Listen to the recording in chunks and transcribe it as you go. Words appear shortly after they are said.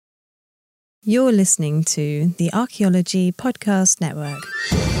You're listening to the Archaeology Podcast Network.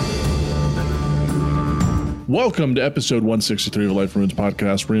 Welcome to episode 163 of Life in Ruins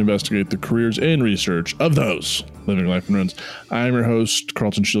podcast, where we investigate the careers and research of those living life in ruins. I'm your host,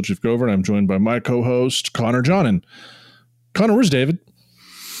 Carlton Shield Chief Gover, and I'm joined by my co-host, Connor Johnen. Connor, where's David?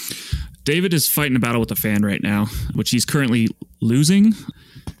 David is fighting a battle with the fan right now, which he's currently losing.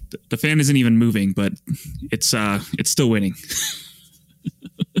 The fan isn't even moving, but it's still winning.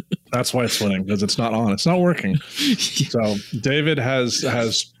 That's why it's winning, because it's not on. It's not working. So David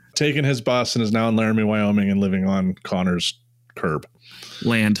has taken his bus and is now in Laramie, Wyoming, and living on Connor's curb.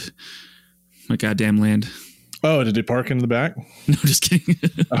 Land. My goddamn land. Oh, did he park in the back? No, just kidding.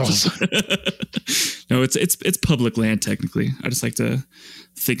 Oh. No, it's public land, technically. I just like to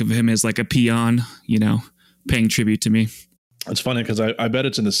think of him as like a peon, paying tribute to me. It's funny because I bet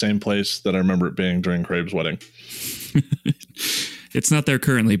it's in the same place that I remember it being during Crabe's wedding. It's not there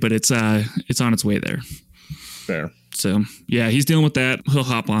currently, but it's on its way there. Fair. So, yeah, he's dealing with that. He'll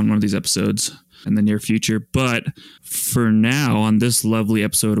hop on one of these episodes in the near future. But for now, on this lovely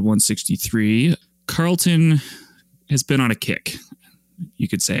episode of 163, Carlton has been on a kick, you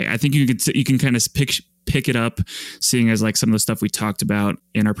could say. I think you can kind of pick it up, seeing as like some of the stuff we talked about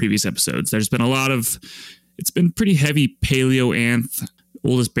in our previous episodes. There's been it's been pretty heavy paleoanth,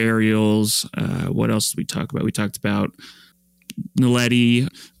 oldest burials. What else did we talk about? We talked about Naledi.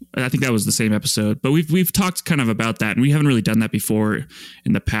 I think that was the same episode, but we've talked kind of about that, and we haven't really done that before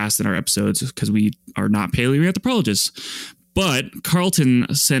in the past in our episodes because we are not paleoanthropologists. But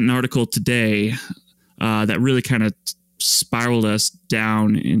Carlton sent an article today that really kind of spiraled us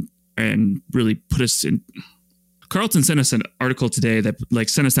down and really put us in. Carlton sent us an article today that like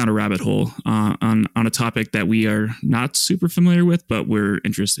sent us down a rabbit hole on a topic that we are not super familiar with, but we're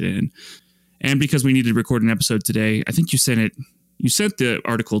interested in. And because we needed to record an episode today, I think you sent the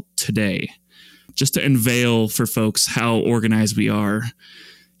article today just to unveil for folks how organized we are.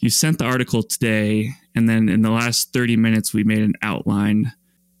 You sent the article today, and then in the last 30 minutes, we made an outline.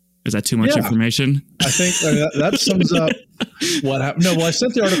 Is that too much information? I think that sums up what happened. No, well, I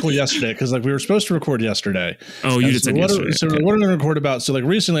sent the article yesterday because we were supposed to record yesterday. Oh, you did send yesterday. So what are we going to record about? So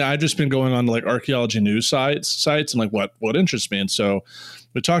recently, I've just been going on to archaeology news sites and what interests me. And so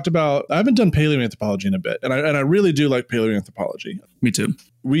we talked about, I haven't done paleoanthropology in a bit, and I really do like paleoanthropology. Me too.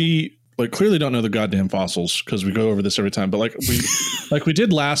 We clearly don't know the goddamn fossils because we go over this every time, but we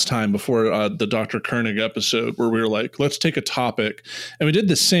did last time before the Dr. Koenig episode where we were like, let's take a topic, and we did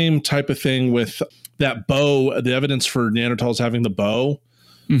the same type of thing with that bow, the evidence for Neanderthals having the bow.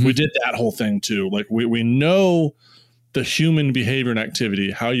 Mm-hmm. We did that whole thing too. We know the human behavior and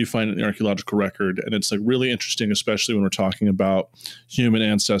activity, how you find it in the archaeological record, and it's really interesting, especially when we're talking about human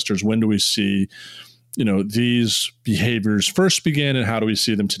ancestors. When do we see these behaviors first begin, and how do we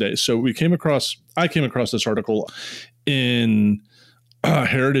see them today? So I came across this article in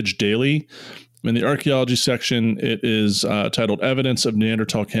Heritage Daily. In the archaeology section, it is titled "Evidence of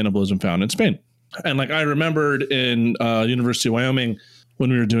Neanderthal Cannibalism Found in Spain." And I remembered in University of Wyoming when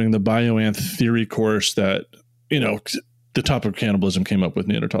we were doing the bioanth theory course that, the topic of cannibalism came up with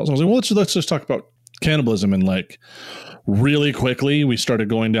Neanderthals. I was like, well, let's just talk about cannibalism. And really quickly, we started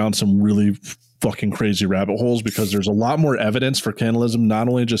going down some really fucking crazy rabbit holes because there's a lot more evidence for cannibalism, not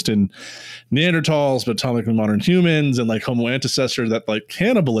only just in Neanderthals, but atomically modern humans and Homo antecessor, that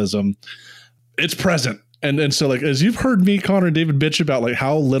cannibalism, it's present. And so as you've heard me, Connor, and David bitch about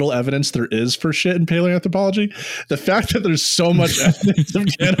how little evidence there is for shit in paleoanthropology, the fact that there's so much evidence of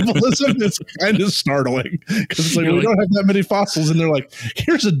cannibalism is kind of startling because we don't have that many fossils, and they're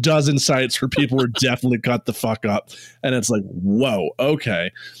here's a dozen sites where people were definitely cut the fuck up, and it's whoa, okay,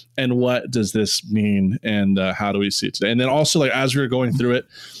 and what does this mean, and how do we see it today? And then also as we were going through it,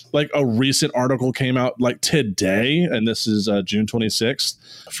 a recent article came out today, and this is June 26th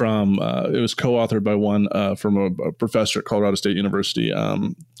from it was co-authored by one from a professor at Colorado State University,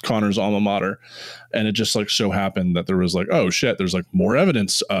 Connor's alma mater, and it just so happened that there was oh shit, there's more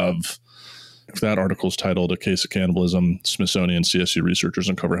evidence of that. Article's titled "A Case of Cannibalism: Smithsonian CSU Researchers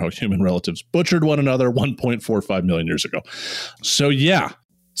Uncover How Human Relatives Butchered One Another 1.45 million years ago." So yeah.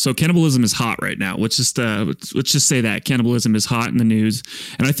 So cannibalism is hot right now. Let's just say that cannibalism is hot in the news.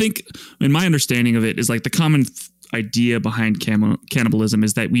 And I think, in my understanding of it, is the common idea behind cannibalism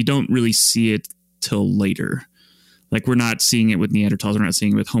is that we don't really see it till later. We're not seeing it with Neanderthals. We're not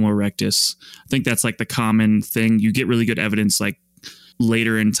seeing it with Homo erectus. I think that's the common thing. You get really good evidence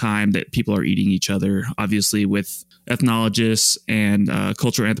later in time that people are eating each other. Obviously, with ethnologists and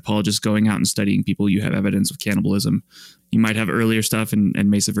cultural anthropologists going out and studying people, you have evidence of cannibalism. You might have earlier stuff in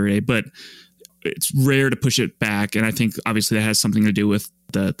Mesa Verde, but it's rare to push it back. And I think obviously that has something to do with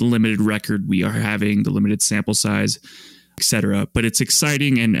the limited record we are having, the limited sample size, etc. But it's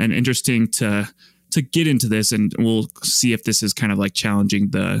exciting and interesting to get into this, and we'll see if this is kind of like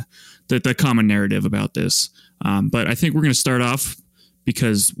challenging the common narrative about this. But I think we're going to start off,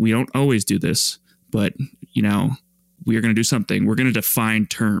 because we don't always do this, but we are going to do something. We're going to define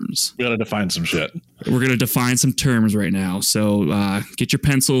terms. We got to define some shit. We're going to define some terms right now. So get your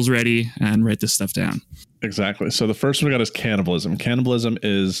pencils ready and write this stuff down. Exactly. So the first one we got is cannibalism. Cannibalism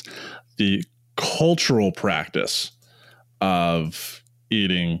is the cultural practice of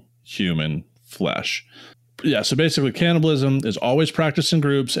eating human flesh. Yeah, so basically cannibalism is always practiced in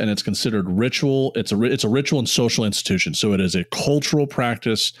groups, and it's considered ritual. It's a ritual and social institution. So it is a cultural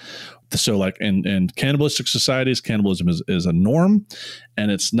practice. So like in cannibalistic societies, cannibalism is a norm, and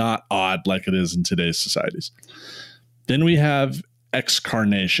it's not odd like it is in today's societies. Then we have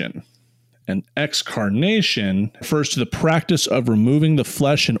excarnation. And excarnation refers to the practice of removing the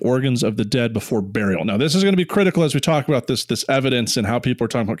flesh and organs of the dead before burial. Now, this is going to be critical as we talk about this evidence and how people are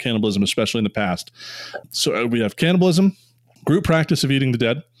talking about cannibalism, especially in the past. So we have cannibalism, group practice of eating the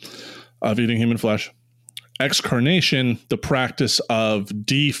dead, of eating human flesh. Excarnation, the practice of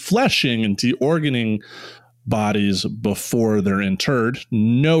defleshing and deorganing bodies before they're interred.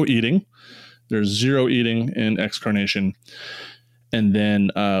 No eating. There's zero eating in excarnation. And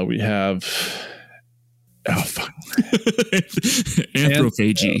then we have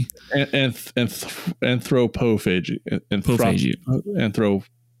anthrophagy. Anthropophagy.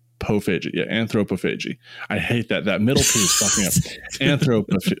 Anthropophagy. Yeah, anthropophagy. I hate that. That middle P is fucking up.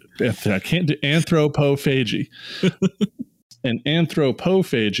 I can't do anthropophagy. And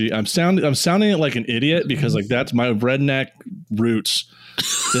anthropophagy. I'm sounding it like an idiot because like that's my redneck roots.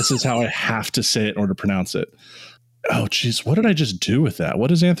 This is how I have to say it in order to pronounce it. Oh, geez. What did I just do with that?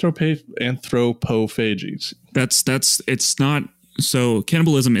 What is anthropophagy? It's not. So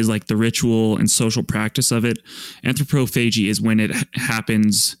cannibalism is like the ritual and social practice of it. Anthropophagy is when it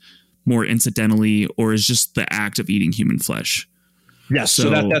happens more incidentally, or is just the act of eating human flesh. Yes. So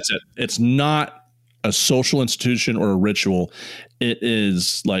that's it. It's not a social institution or a ritual. It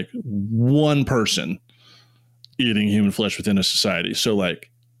is like one person eating human flesh within a society. So like,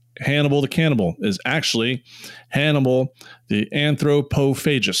 Hannibal the cannibal is actually Hannibal the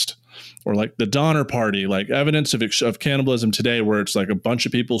anthropophagist, or like the Donner Party, like evidence of cannibalism today, where it's like a bunch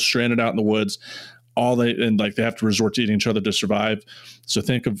of people stranded out in the woods, they have to resort to eating each other to survive. So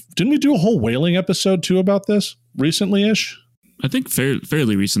didn't we do a whole whaling episode too about this recently-ish? I think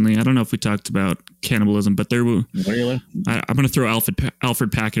fairly recently. I don't know if we talked about cannibalism, but there were. Really? I'm going to throw Alfred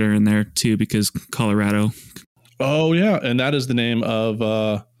Packeter in there too, because Colorado. Oh yeah, and that is the name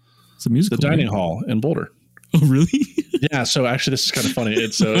of. It's a musical, the dining hall in Boulder. Oh, really? Yeah. So actually, this is kind of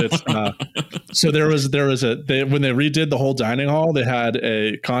funny. So there was when they redid the whole dining hall, they had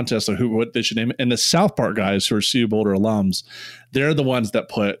a contest of what they should name it. And the South Park guys, who are CU Boulder alums, they're the ones that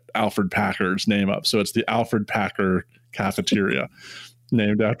put Alfred Packer's name up. So it's the Alfred Packer Cafeteria.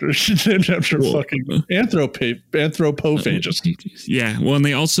 Named after fucking anthropophagist. Yeah. Well, and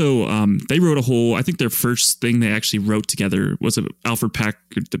they also they wrote a whole. I think their first thing they actually wrote together was Alfred Packer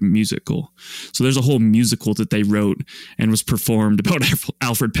the musical. So there's a whole musical that they wrote and was performed about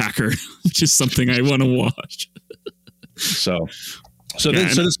Alfred Packer, which is something I want to watch. So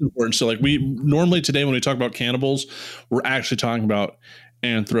this is important. So like we normally today when we talk about cannibals, we're actually talking about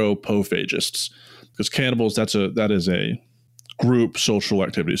anthropophagists, because cannibals that is a group social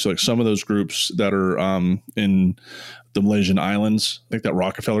activity. So like some of those groups that are in the Malaysian islands, I think that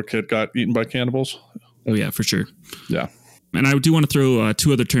Rockefeller kid got eaten by cannibals. Oh yeah, for sure. Yeah. And I do want to throw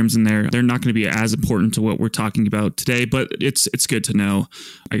two other terms in there. They're not going to be as important to what we're talking about today, but it's good to know.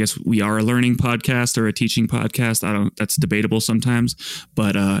 I guess we are a learning podcast or a teaching podcast. That's debatable sometimes,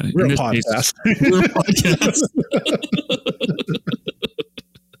 but we're a podcast. We're a podcast.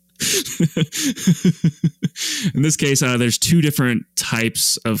 In this case, there's two different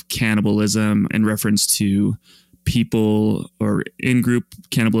types of cannibalism in reference to people, or in-group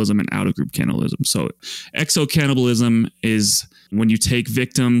cannibalism and out-of-group cannibalism. So exo-cannibalism is when you take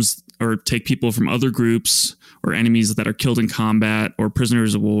victims or take people from other groups or enemies that are killed in combat or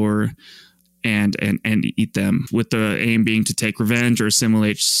prisoners of war and eat them, with the aim being to take revenge or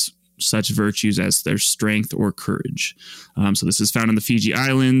assimilate such virtues as their strength or courage. So this is found in the Fiji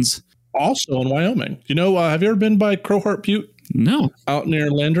Islands. Also in Wyoming. Have you ever been by Crowheart Butte? No. Out near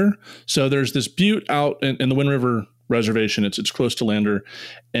Lander. So there's this butte out in the Wind River Reservation. It's close to Lander.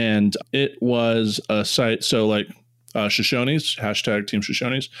 And it was a site. So like Shoshones, hashtag Team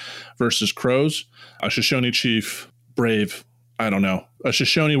Shoshones versus Crows. A Shoshone chief, brave, a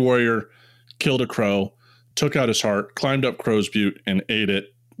Shoshone warrior, killed a crow, took out his heart, climbed up Crow's Butte, and ate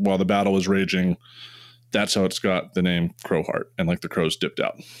it while the battle was raging. That's how it's got the name Crowheart, and like the crows dipped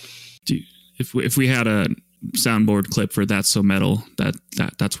out. If we had a soundboard clip for That's So Metal,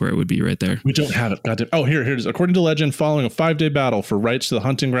 that's where it would be right there. We don't have it. Goddamn. Oh, here it is. According to legend, following a 5-day battle for rights to the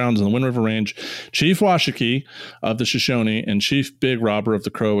hunting grounds in the Wind River Range, Chief Washakie of the Shoshone and Chief Big Robber of the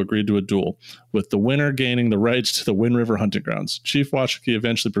Crow agreed to a duel, with the winner gaining the rights to the Wind River hunting grounds. Chief Washakie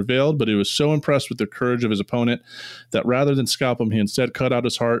eventually prevailed, but he was so impressed with the courage of his opponent that rather than scalp him, he instead cut out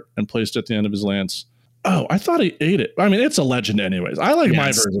his heart and placed it at the end of his lance. Oh, I thought he ate it. I mean, it's a legend anyways. I like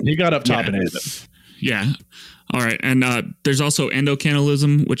my version. He got up top and ate it. Yeah. All right. And there's also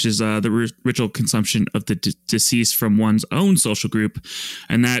endocannibalism, which is the ritual consumption of the deceased from one's own social group.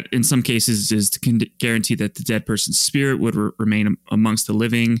 And that, in some cases, is to guarantee that the dead person's spirit would remain amongst the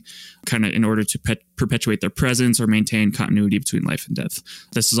living, kind of in order to perpetuate their presence or maintain continuity between life and death.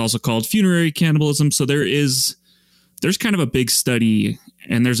 This is also called funerary cannibalism. So there's kind of a big study,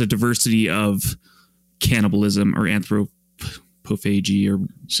 and there's a diversity of cannibalism or anthropophagy, or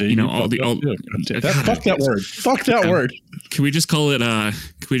fuck that word. Can we just call it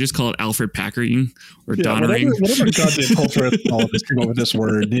Alfred Packarding or Donnering? Whatever goddamn culture anthropologists came up with this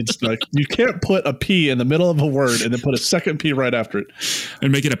word needs, like, you can't put a P in the middle of a word and then put a second P right after it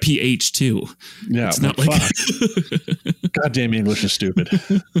and make it a PH too. Yeah, it's not like goddamn English is stupid.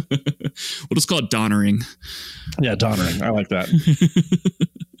 We'll just call it Donnering. Yeah, Donnering. I like that.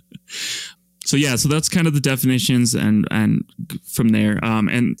 So that's kind of the definitions, and from there,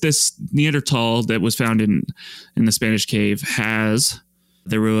 and this Neanderthal that was found in the Spanish cave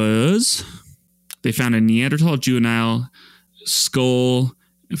they found a Neanderthal juvenile skull,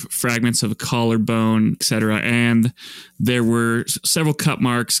 fragments of a collarbone, etc., and there were several cut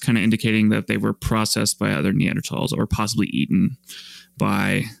marks, kind of indicating that they were processed by other Neanderthals or possibly eaten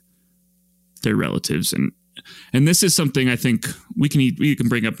by their relatives. And this is something I think we can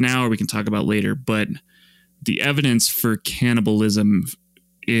bring up now, or we can talk about later, but the evidence for cannibalism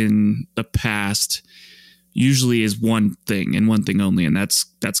in the past usually is one thing and one thing only, and that's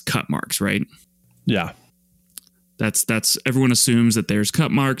cut marks, right? Yeah. That's everyone assumes that there's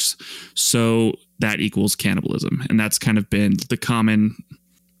cut marks, so that equals cannibalism. And that's kind of been the common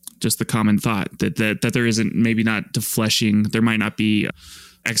thought that there isn't, maybe not defleshing, there might not be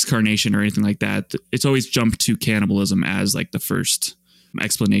excarnation or anything like that. It's always jumped to cannibalism as like the first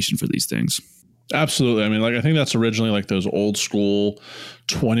explanation for these things. Absolutely. I mean, like, I think that's originally like those old school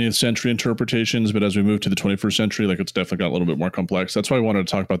 20th century interpretations, but as we move to the 21st century, like, it's definitely got a little bit more complex. That's why I wanted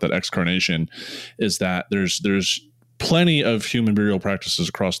to talk about that excarnation, is that there's plenty of human burial practices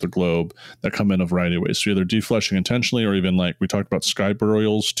across the globe that come in a variety of ways. So either defleshing intentionally, or even like we talked about sky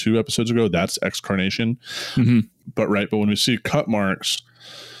burials 2 episodes ago, that's excarnation. Mm-hmm. But when we see cut marks,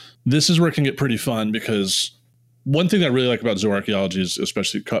 this is where it can get pretty fun, because one thing that I really like about zooarchaeology is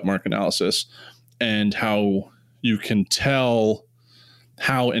especially cut mark analysis, and how you can tell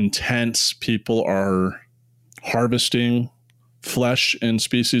how intense people are harvesting flesh in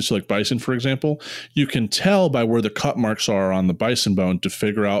species. So like bison, for example, you can tell by where the cut marks are on the bison bone to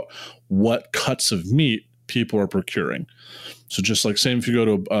figure out what cuts of meat people are procuring. So just like, same if you go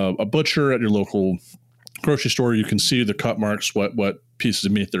to a butcher at your local grocery store, you can see the cut marks, what pieces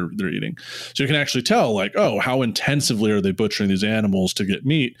of meat they're eating. So you can actually tell, like, oh, how intensively are they butchering these animals to get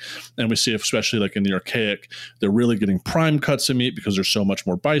meat? And we see, especially like in the Archaic, they're really getting prime cuts of meat because there's so much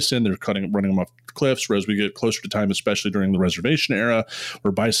more bison. They're running them off the cliffs. Whereas we get closer to time, especially during the reservation era,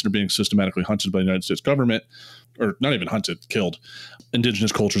 where bison are being systematically hunted by the United States government, or not even hunted, killed.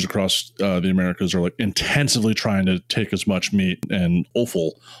 Indigenous cultures across the Americas are like intensively trying to take as much meat and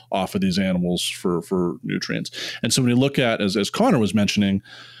offal off of these animals for nutrients. And so when you look at, as Connor was mentioning,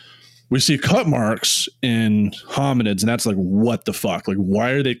 we see cut marks in hominids, and that's like, what the fuck? Like,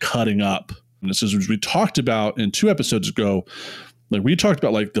 why are they cutting up? And this is, we talked about in 2 episodes ago, like we talked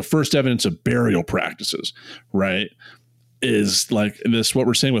about like the first evidence of burial practices, right? Is like this, what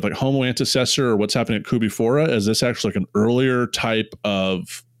we're saying with like Homo antecessor, or what's happening at Kubifora, is this actually like an earlier type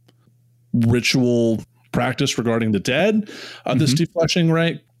of ritual practice regarding the dead, this defleshing,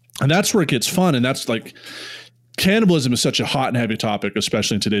 right? And that's where it gets fun. And that's like, cannibalism is such a hot and heavy topic,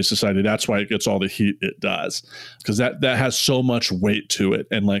 especially in today's society. That's why it gets all the heat it does, because that has so much weight to it.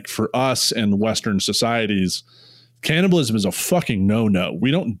 And like, for us in Western societies, cannibalism is a fucking no-no.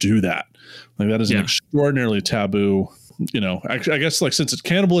 We don't do that. Like, that is an extraordinarily taboo. You know, I guess like, since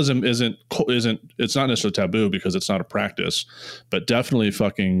cannibalism isn't it's not necessarily taboo because it's not a practice, but definitely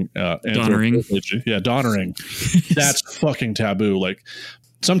fucking Donnering. Yeah, Donnering. That's fucking taboo. Like,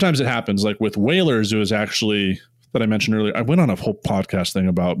 sometimes it happens, like with whalers, it was actually that I mentioned earlier, I went on a whole podcast thing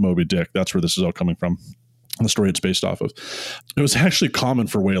about Moby Dick. That's where this is all coming from. The story it's based off of. It was actually common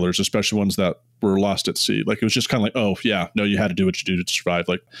for whalers, especially ones that were lost at sea. Like, it was just kind of like, oh yeah, no, you had to do what you do to survive.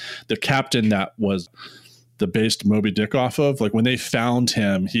 Like, the captain that was the based Moby Dick off of, like, when they found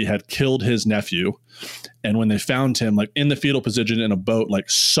him, he had killed his nephew. And when they found him, like, in the fetal position in a boat,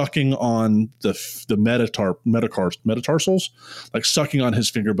 like sucking on the metatarsals, like sucking on his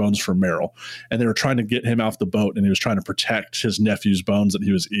finger bones for marrow. And they were trying to get him off the boat, and he was trying to protect his nephew's bones that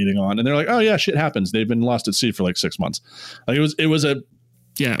he was eating on. And they're like, oh yeah, shit happens. They've been lost at sea for like 6 months. Like, it was a,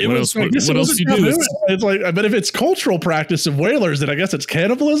 yeah. What else do you do? It's like, but if it's cultural practice of whalers, then I guess it's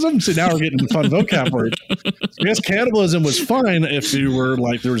cannibalism. So now we're getting fun vocab words. I guess cannibalism was fine if you were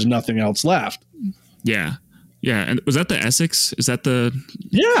like, there was nothing else left. Yeah. Yeah. And was that the Essex? Is that the...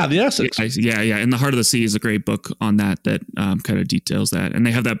 Yeah, the Essex. Yeah. In the Heart of the Sea is a great book on that kind of details that. And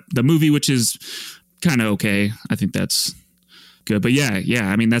they have the movie, which is kind of okay. I think that's good. But yeah.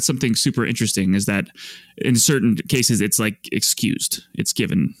 I mean, that's something super interesting, is that in certain cases, it's like excused. It's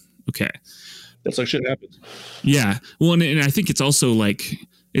given. Okay. That's like shit happens. Yeah. Well, and I think it's also like,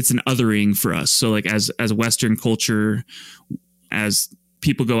 it's an othering for us. So like as Western culture, as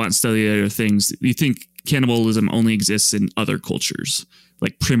people go out and study other things, you think cannibalism only exists in other cultures,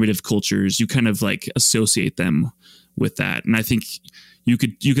 like primitive cultures. You kind of like associate them with that. And I think you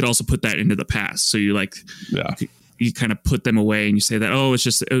could also put that into the past. So you like, yeah, you kind of put them away and you say that, oh,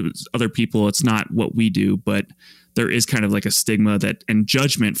 it's other people. It's not what we do, but there is kind of like a stigma that and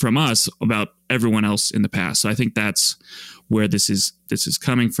judgment from us about everyone else in the past. So I think that's where this is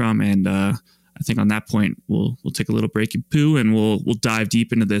coming from. And, I think on that point, we'll take a little break and poo, and we'll dive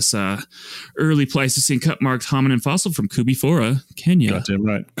deep into this early Pleistocene cut-marked hominin fossil from Kubifora, Kenya. Goddamn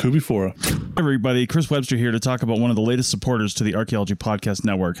right, Kubifora. Hey everybody, Chris Webster here to talk about one of the latest supporters to the Archaeology Podcast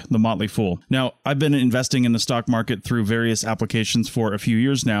Network, The Motley Fool. Now, I've been investing in the stock market through various applications for a few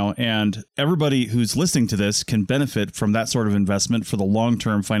years now, and everybody who's listening to this can benefit from that sort of investment for the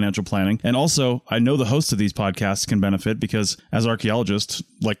long-term financial planning. And also, I know the hosts of these podcasts can benefit because as archaeologists,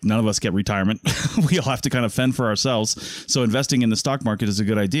 like none of us get retirement. We all have to kind of fend for ourselves. So investing in the stock market is a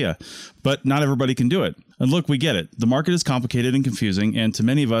good idea, but not everybody can do it. And look, we get it. The market is complicated and confusing, and to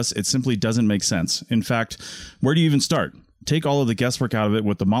many of us, it simply doesn't make sense. In fact, where do you even start? Take all of the guesswork out of it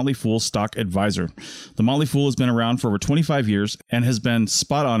with the Motley Fool Stock Advisor. The Motley Fool has been around for over 25 years and has been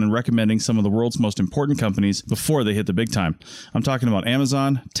spot on in recommending some of the world's most important companies before they hit the big time. I'm talking about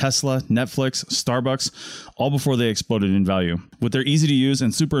Amazon, Tesla, Netflix, Starbucks, all before they exploded in value. With their easy to use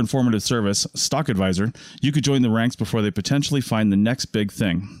and super informative service, Stock Advisor, you could join the ranks before they potentially find the next big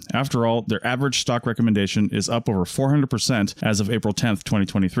thing. After all, their average stock recommendation is up over 400% as of April 10th,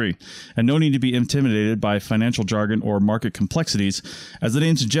 2023. And no need to be intimidated by financial jargon or market complexities. As the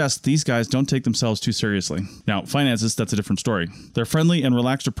name suggests, these guys don't take themselves too seriously. Now, finances, that's a different story. Their friendly and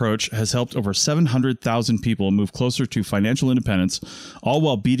relaxed approach has helped over 700,000 people move closer to financial independence, all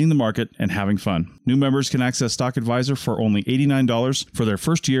while beating the market and having fun. New members can access Stock Advisor for only $89 for their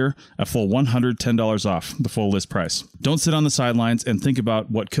first year, a full $110 off the full list price. Don't sit on the sidelines and think about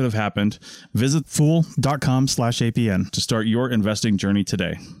what could have happened. Visit fool.com/APN to start your investing journey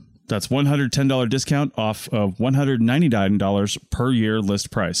today. That's $110 discount off of $199 per year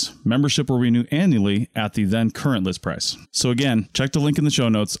list price. Membership will renew annually at the then current list price. So again, check the link in the show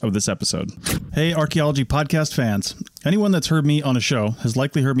notes of this episode. Hey, Archaeology Podcast fans. Anyone that's heard me on a show has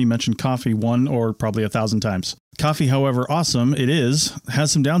likely heard me mention coffee 1 or probably 1,000 times. Coffee, however awesome it is,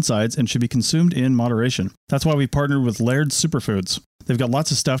 has some downsides and should be consumed in moderation. That's why we partnered with Laird Superfoods. They've got lots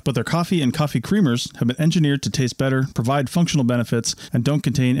of stuff, but their coffee and coffee creamers have been engineered to taste better, provide functional benefits, and don't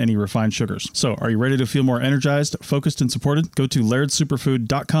contain any refined sugars. So, are you ready to feel more energized, focused, and supported? Go to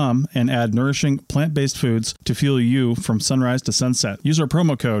lairdsuperfood.com and add nourishing, plant-based foods to fuel you from sunrise to sunset. Use our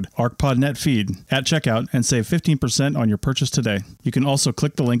promo code ARCPODNETFEED at checkout and save 15% on your purchase today. You can also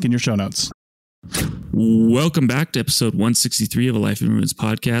click the link in your show notes. Welcome back to episode 163 of A Life in Ruins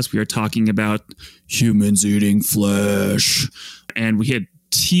podcast. We are talking about humans eating flesh. And we had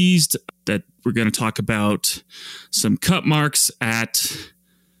teased that we're going to talk about some cut marks at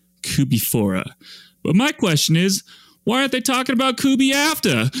Kubifora. But my question is, why aren't they talking about Kubi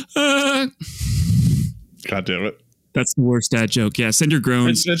after? God damn it. That's the worst dad joke. Yeah, send your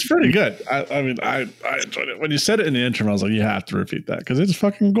groans. It's pretty good. I mean, I enjoyed it. When you said it in the intro, I was like, you have to repeat that because it's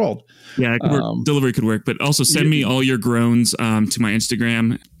fucking gold. Yeah, it could work. Delivery could work. But also send me all your groans to my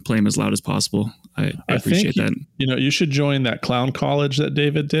Instagram. Play them as loud as possible. I appreciate that. You know, you should join that clown college that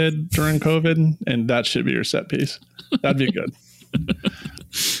David did during COVID, and that should be your set piece. That'd be good.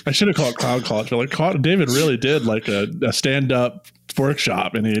 I should have called it Clown College. But like David really did like a stand-up Pork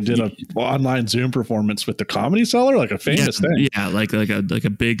Chop, and he did a online Zoom performance with the Comedy Cellar, like a famous thing. Yeah, like a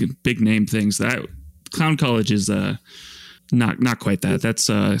big name things. That Clown College is not quite that.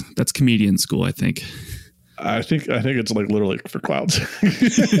 That's comedian school, I think. I think it's like literally for clowns.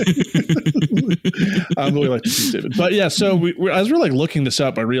 I really like to see David, but yeah. So as we're like looking this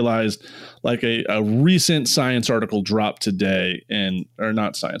up, I realized like a recent science article dropped today, or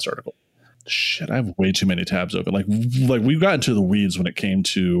not science article. Shit, I have way too many tabs open. Like we got into the weeds when it came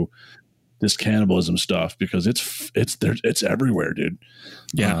to this cannibalism stuff because it's everywhere, dude.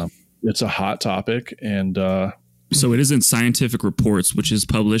 Yeah, it's a hot topic, and so it is in Scientific Reports, which is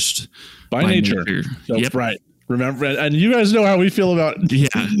published by Nature. Yep. Right. Remember, and you guys know how we feel about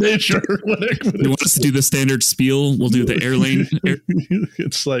Nature. You want us to do the standard spiel? We'll do the airline.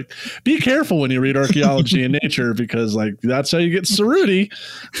 It's like, be careful when you read archaeology in Nature, because like that's how you get Cerruti.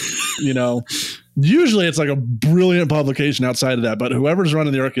 You know, usually it's like a brilliant publication outside of that, but whoever's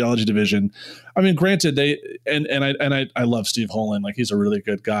running the archaeology division, I mean, granted, I love Steve Holland, like he's a really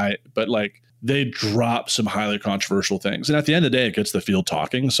good guy, but like they drop some highly controversial things. And at the end of the day, it gets the field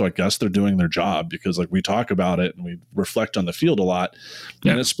talking. So I guess they're doing their job, because like we talk about it and we reflect on the field a lot,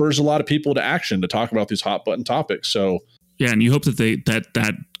 and it spurs a lot of people to action to talk about these hot button topics. So yeah, and you hope that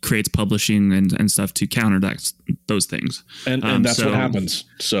that creates publishing and stuff to counter those things. And that's what happens.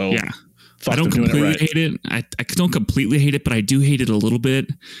 So yeah, I don't completely hate it. I don't completely hate it, but I do hate it a little bit.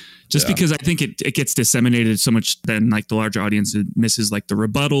 Just because I think it gets disseminated so much, then like the larger audience misses like the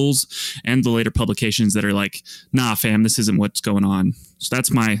rebuttals and the later publications that are like, nah, fam, this isn't what's going on. So that's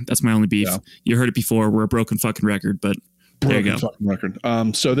my only beef. Yeah. You heard it before. We're a broken fucking record, but there you go. Fucking record.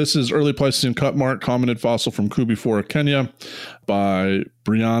 So this is early Pleistocene cut mark hominid fossil from Kubifora, Kenya, by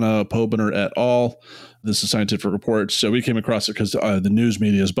Brianna Pobiner et al. This is Scientific Reports. So we came across it because the news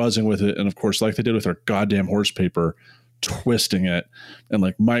media is buzzing with it, and of course, like they did with our goddamn horse paper, twisting it. And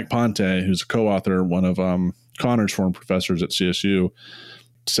like Mike Ponte, who's a co-author, one of Connor's former professors at CSU,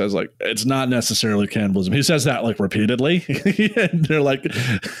 says like it's not necessarily cannibalism. He says that like repeatedly. And they're like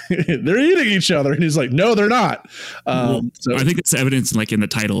they're eating each other, and he's like, no, they're not. So I think it's evidence like in the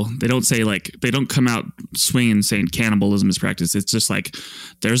title. They don't say like, they don't come out swinging saying cannibalism is practiced. It's just like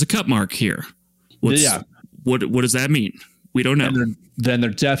there's a cut mark here. What does that mean? We don't know. Then they're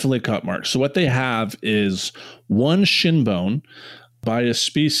definitely cut marks. So what they have is one shin bone by a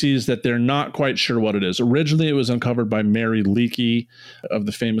species that they're not quite sure what it is. Originally, it was uncovered by Mary Leakey of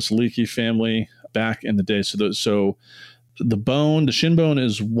the famous Leakey family back in the day. So the shin bone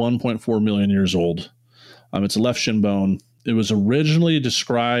is 1.4 million years old. It's a left shin bone. It was originally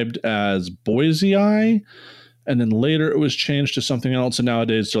described as Boisei, and then later it was changed to something else, and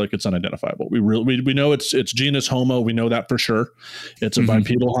nowadays they're like it's unidentifiable. We know it's genus Homo. We know that for sure. It's a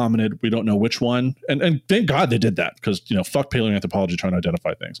bipedal hominid. We don't know which one, and thank God they did that, because fuck paleoanthropology trying to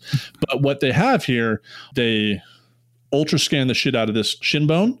identify things. But what they have here, they ultra scan the shit out of this shin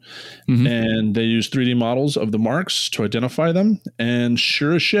bone, and they use 3D models of the marks to identify them. And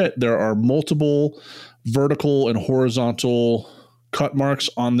sure as shit, there are multiple vertical and horizontal cut marks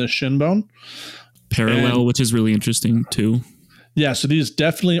on this shin bone. Parallel, which is really interesting too. Yeah, so these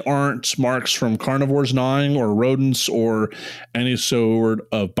definitely aren't marks from carnivores gnawing or rodents or any sort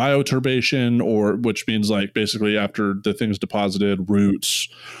of bioturbation, or which means like basically after the thing's deposited, roots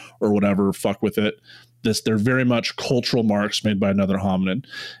or whatever, fuck with it. They're very much cultural marks made by another hominid,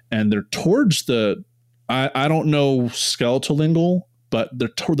 and they're towards the I don't know skeletal lingual, but they're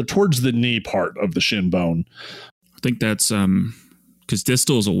towards the knee part of the shin bone. I think that's because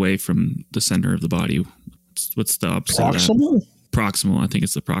distal is away from the center of the body. What's the opposite? Proximal? Proximal. I think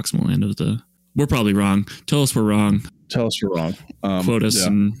it's the proximal end of the. We're probably wrong. Tell us we're wrong. Tell us we're wrong. Quote us.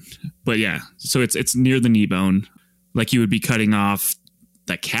 Yeah. But yeah, so it's near the knee bone, like you would be cutting off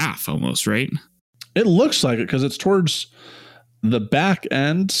the calf almost, right? It looks like it because it's towards the back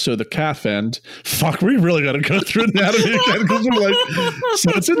end, so the calf end. Fuck, we really got to go through anatomy again, because we're like,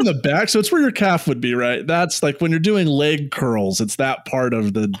 so it's in the back, so it's where your calf would be, right? That's like when you're doing leg curls, it's that part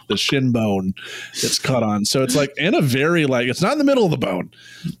of the shin bone it's cut on. So it's like in a very like, it's not in the middle of the bone.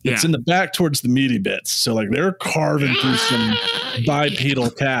 It's in the back towards the meaty bits. So like they're carving through some bipedal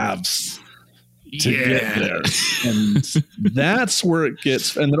calves to get there, and that's where it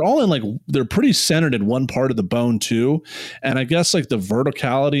gets. And they're all in like, they're pretty centered in one part of the bone too, and I guess like the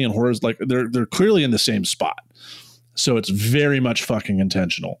verticality and horizontal, like they're clearly in the same spot, so it's very much fucking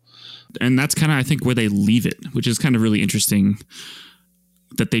intentional. And that's kind of, I think, where they leave it, which is kind of really interesting,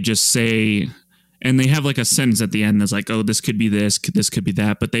 that they just say, and they have like a sentence at the end that's like, oh, this could be this could be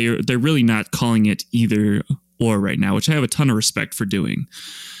that, but they're really not calling it either or right now, which I have a ton of respect for doing.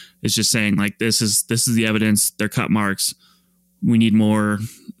 It's just saying like, this is the evidence. They're cut marks. we need more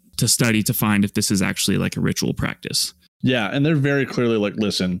to study to find if this is actually like a ritual practice. Yeah, and they're very clearly like,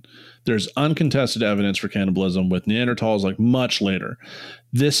 listen, there's uncontested evidence for cannibalism with Neanderthals like much later.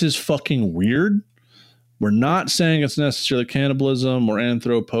 This is fucking weird. We're not saying it's necessarily cannibalism or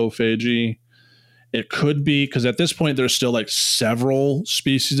anthropophagy. It could be, because at this point there's still like several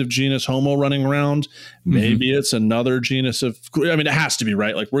species of genus Homo running around. Maybe it's another genus of, I mean, it has to be,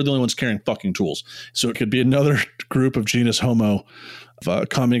 right? Like we're the only ones carrying fucking tools. So it could be another group of genus Homo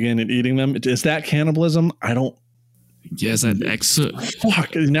coming in and eating them. Is that cannibalism? I don't. Yes, that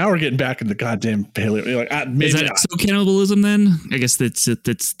fuck. Now we're getting back into goddamn paleo. Like, maybe is that exocannibalism then? I guess that's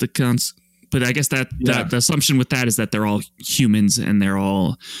the but I guess that the assumption with that is that they're all humans and they're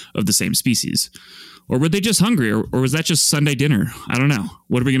all of the same species. Or were they just hungry, or was that just Sunday dinner? I don't know.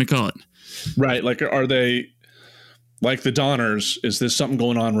 What are we going to call it? Right. Like, are they like the Donners? Is this something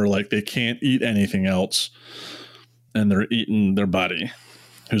going on where like they can't eat anything else and they're eating their buddy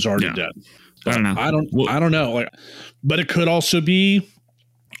who's already dead? But I don't know. I don't know. Like, but it could also be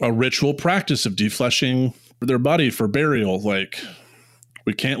a ritual practice of defleshing their buddy for burial. Like,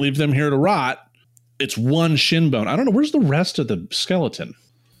 we can't leave them here to rot. It's one shin bone. I don't know. Where's the rest of the skeleton?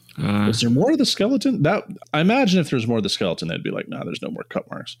 Is there more of the skeleton? That I imagine if there's more of the skeleton, they'd be like, nah, there's no more cut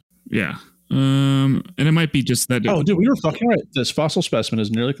marks. Yeah. And it might be just that. Oh, dude, we were fucking right. This fossil specimen is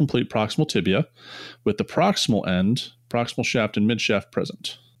nearly complete proximal tibia with the proximal end, proximal shaft, and mid shaft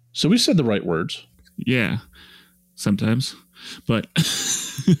present. So we said the right words. Yeah, sometimes, but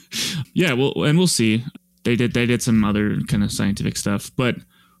yeah, well, and we'll see. They did some other kind of scientific stuff, but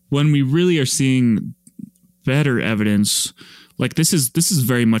when we really are seeing better evidence, like this is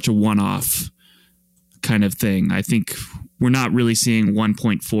very much a one-off kind of thing. I think we're not really seeing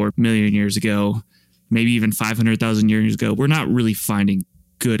 1.4 million years ago, maybe even 500,000 years ago. We're not really finding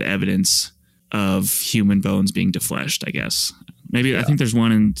good evidence of human bones being defleshed, I guess. Maybe I think there's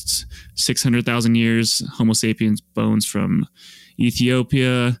one in 600,000 years, Homo sapiens bones from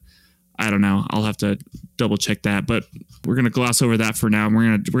Ethiopia. I don't know. I'll have to double check that, but we're going to gloss over that for now.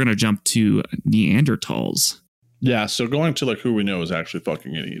 We're going to jump to Neanderthals. Yeah. So going to like who we know is actually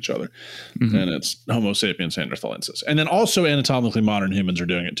fucking eating each other, and it's Homo sapiens neanderthalensis. And then also anatomically modern humans are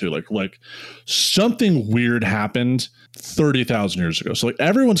doing it too. Like something weird happened 30,000 years ago. So like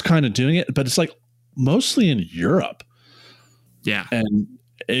everyone's kind of doing it, but it's like mostly in Europe. Yeah. And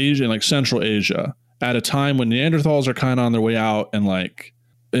Asia, like Central Asia, at a time when Neanderthals are kind of on their way out and like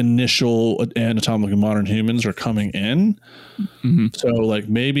initial anatomically modern humans are coming in. So like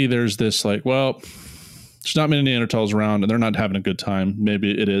maybe there's this like, well, there's not many Neanderthals around and they're not having a good time.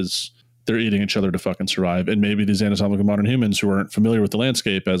 Maybe it is they're eating each other to fucking survive. And maybe these anatomically modern humans who aren't familiar with the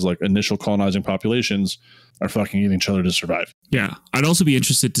landscape as like initial colonizing populations are fucking eating each other to survive. Yeah. I'd also be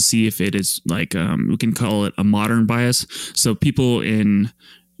interested to see if it is like, we can call it a modern bias. So people in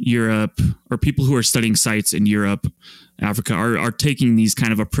Europe or people who are studying sites in Europe, Africa are taking these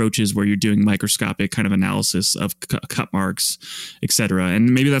kind of approaches where you're doing microscopic kind of analysis of cut marks, et cetera.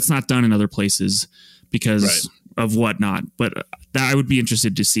 And maybe that's not done in other places because of whatnot. But I would be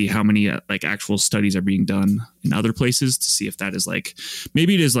interested to see how many like actual studies are being done in other places to see if that is like,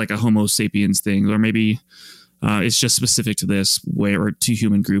 maybe it is like a Homo sapiens thing, or maybe it's just specific to this where two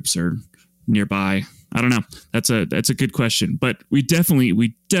human groups are nearby. I don't know. That's a good question, but we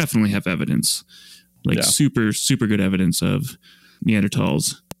definitely have evidence, like super, super good evidence of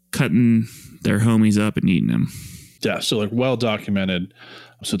Neanderthals cutting their homies up and eating them. Yeah. So like well documented.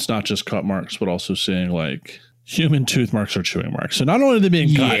 So it's not just cut marks, but also seeing like human tooth marks or chewing marks. So not only are they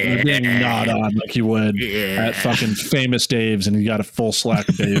being cut, they're being gnawed on like you would at fucking Famous Dave's and you got a full slack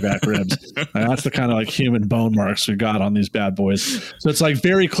of baby back ribs. And that's the kind of like human bone marks we got on these bad boys. So it's like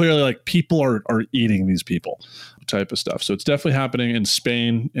very clearly like people are eating these people type of stuff. So it's definitely happening in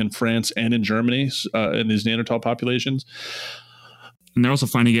Spain, in France, and in Germany in these Neanderthal populations. And they're also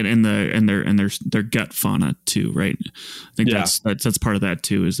finding it in their gut fauna too, right? I think that's part of that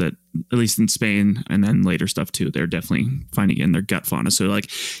too, is that at least in Spain and then later stuff too, they're definitely finding it in their gut fauna. So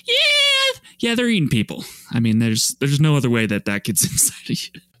like, yeah, they're eating people. I mean, there's no other way that gets inside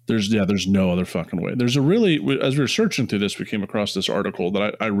of you. There's no other fucking way. There's a really, as we were searching through this, we came across this article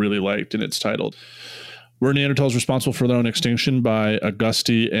that I really liked, and it's titled "Were Neanderthals Responsible for Their Own Extinction" by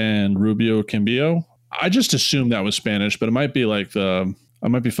Augusti and Rubio Cambio. I just assumed that was Spanish, but it might be like I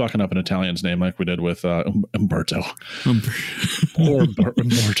might be fucking up an Italian's name like we did with Umberto. Or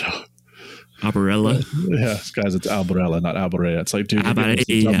Umberto. Albarella. Yeah, guys, it's Albarella, not Albarella. It's like, dude, you're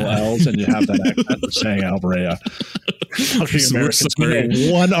getting Albarella. double L's and you have that accent for saying Albarella. Fucking So Americans, we sorry.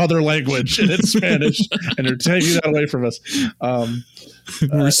 know one other language, and it's Spanish, and they're taking that away from us.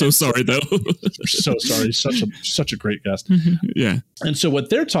 We're so sorry, though. We're so sorry. He's such a great guest. Yeah. And so what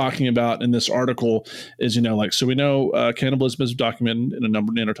they're talking about in this article is, like, so we know cannibalism is documented in a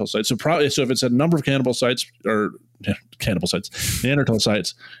number of Neanderthal sites. So if it's a number of Neanderthal sites, it's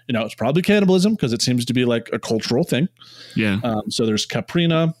probably cannibalism because it seems to be like a cultural thing. Yeah. So there's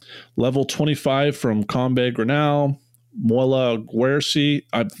Caprina, level 25 from Combe Granal, Mola Guerci.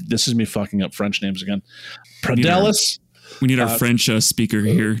 This is me fucking up French names again. Pradelis. We need our French speaker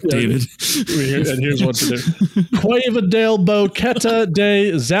here, David. And here's what to do. Cueva del Boqueta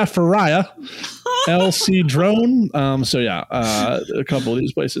de Zafaria, LC Drone. A couple of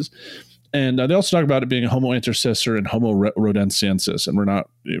these places. And they also talk about it being Homo intercessor and Homo rhodensiensis, and we're not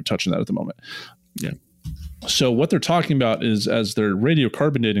touching that at the moment. Yeah. So what they're talking about is as they're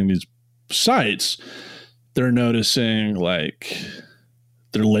radiocarbonating these sites, they're noticing like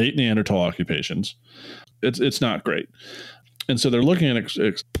they're late Neanderthal occupations. It's not great. And so they're looking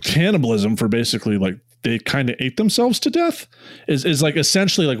at cannibalism for basically like they kind of ate themselves to death is like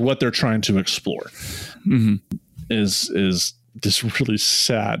essentially like what they're trying to explore is this really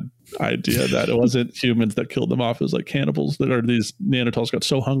sad idea that it wasn't humans that killed them off. It was like cannibals that are these Neanderthals got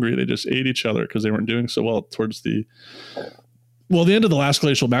so hungry they just ate each other because they weren't doing so well towards the end of the last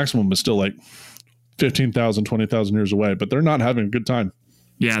glacial maximum is still like 15,000, 20,000 years away, but they're not having a good time.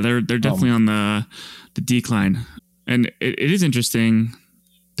 Yeah, they're definitely on the decline. And it is interesting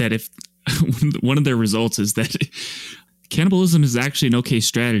that if one of their results is that cannibalism is actually an okay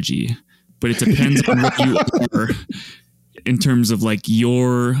strategy, but it depends on what you are in terms of like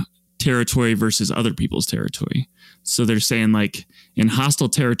your territory versus other people's territory. So they're saying like in hostile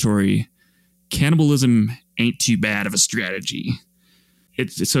territory, cannibalism ain't too bad of a strategy.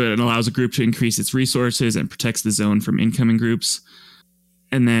 So it allows a group to increase its resources and protects the zone from incoming groups.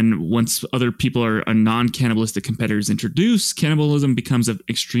 And then once other people are a non-cannibalistic competitors introduced, cannibalism becomes an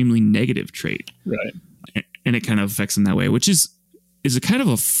extremely negative trait. Right. And it kind of affects them that way, which is a kind of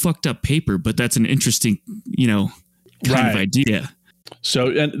a fucked up paper, but that's an interesting, kind of idea.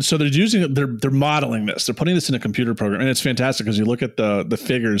 So they're modeling this. They're putting this in a computer program, and it's fantastic because you look at the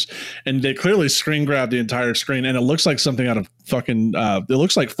figures, and they clearly screen grab the entire screen, and it looks like something out of fucking. It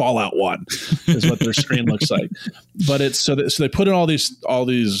looks like Fallout 1 is what their screen looks like. But it's so they put in all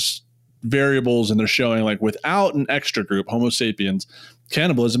these variables, and they're showing like without an extra group, Homo sapiens,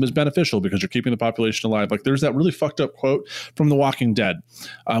 cannibalism is beneficial because you're keeping the population alive. Like there's that really fucked up quote from The Walking Dead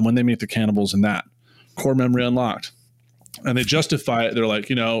when they meet the cannibals in that core memory unlocked. And they justify it. They're like,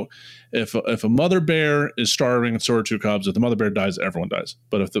 if a mother bear is starving and so are two cubs, if the mother bear dies, everyone dies.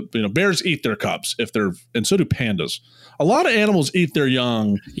 But if the bears eat their cubs, and so do pandas. A lot of animals eat their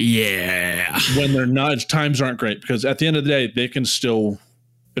young. Yeah. When they're not, times aren't great because at the end of the day, they can still,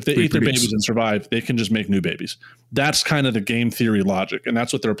 if they eat their babies and survive, they can just make new babies. That's kind of the game theory logic. And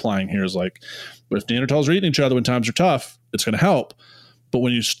that's what they're applying here is like, but if Neanderthals are eating each other when times are tough, it's going to help. But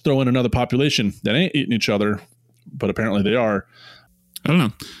when you throw in another population that ain't eating each other, but apparently they are. I don't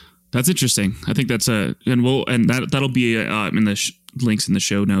know. That's interesting. I think that's that'll be in the links in the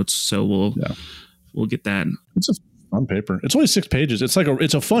show notes. So we'll get that. It's a fun paper. It's only 6 pages. It's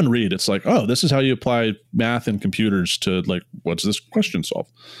a fun read. It's like, oh, this is how you apply math and computers to like, what's this question solve?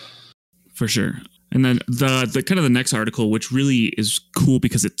 For sure. And then the kind of the next article, which really is cool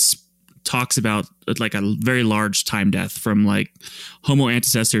because it talks about like a very large time death from like Homo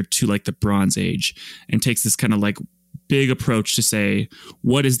antecessor to like the Bronze Age, and takes this kind of like big approach to say,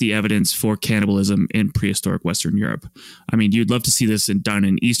 what is the evidence for cannibalism in prehistoric Western Europe? I mean, you'd love to see this done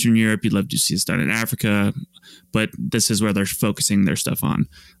in Eastern Europe. You'd love to see this done in Africa, but this is where they're focusing their stuff on.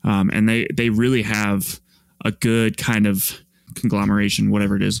 And they really have a good kind of conglomeration,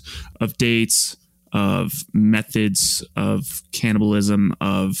 whatever it is, of dates, of methods of cannibalism,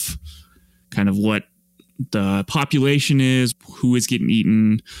 of kind of what the population is, who is getting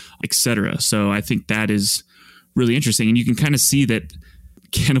eaten, etc. So I think that is really interesting. And you can kind of see that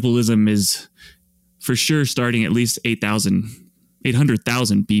cannibalism is for sure starting at least 800,000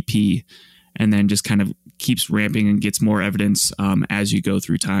 BP, and then just kind of keeps ramping and gets more evidence as you go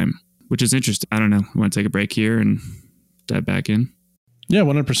through time, which is interesting. I don't know. We want to take a break here and dive back in? Yeah,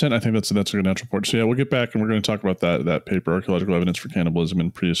 100%. I think that's a good natural report. So yeah, we'll get back and we're going to talk about that paper, Archaeological Evidence for Cannibalism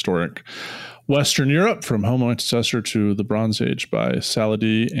in Prehistoric Western Europe, from Homo antecessor to the Bronze Age, by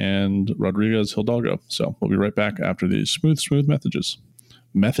Saladi and Rodriguez Hidalgo. So we'll be right back after these smooth messages.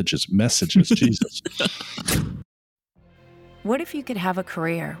 Jesus. What if you could have a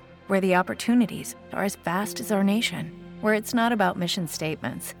career where the opportunities are as vast as our nation, where it's not about mission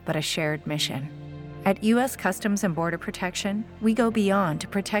statements, but a shared mission. At U.S. Customs and Border Protection, we go beyond to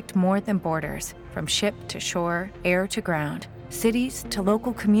protect more than borders. From ship to shore, air to ground, cities to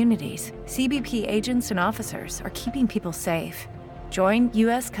local communities, CBP agents and officers are keeping people safe. Join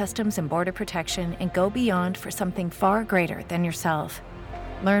U.S. Customs and Border Protection and go beyond for something far greater than yourself.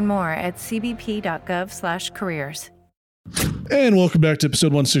 Learn more at cbp.gov/careers. And welcome back to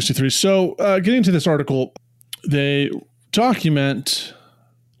episode 163. So getting to this article, they document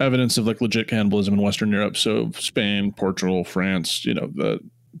evidence of like legit cannibalism in Western Europe. So Spain, Portugal, France,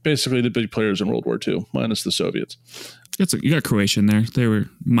 basically the big players in World War II, minus the Soviets. You got Croatia in there. They were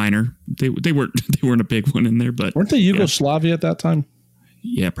minor. They weren't a big one in there, but weren't they Yugoslavia at that time?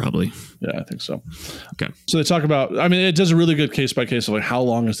 Yeah, probably. Yeah, I think so. Okay. So they talk about, it does a really good case by case of like how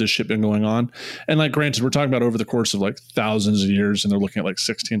long has this shit been going on? And like granted, we're talking about over the course of like thousands of years and they're looking at like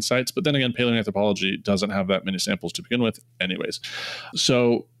 16 sites. But then again, paleoanthropology doesn't have that many samples to begin with anyways.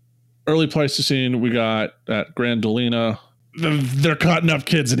 So early Pleistocene, we got at Grandolina. They're cutting up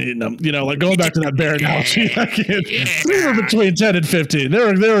kids and eating them, like going back to that bear analogy. They were between 10 and 15. They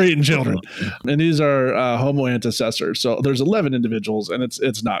were eating children. And these are Homo antecessors. So there's 11 individuals and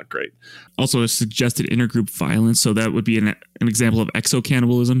it's not great. Also a suggested intergroup violence. So that would be an example of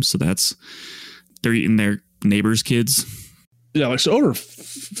exocannibalism. So they're eating their neighbors' kids. Yeah. So over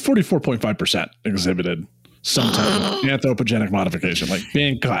 44.5% exhibited some type of anthropogenic modification, like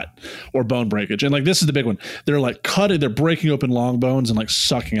being cut or bone breakage. And like, this is the big one. They're like they're breaking open long bones and like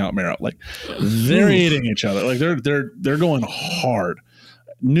sucking out marrow. Like they're eating each other. Like they're going hard.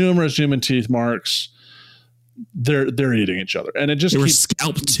 Numerous human teeth marks. They're eating each other. And it just, they were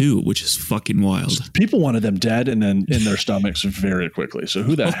scalped too, which is fucking wild. People wanted them dead and then in their stomachs very quickly. So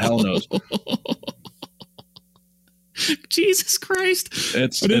who the hell knows? Jesus Christ. I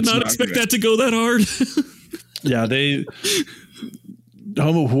did not expect that to go that hard. Yeah,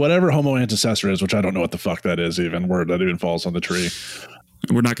 whatever Homo antecessor is, which I don't know what the fuck that is even, where that even falls on the tree.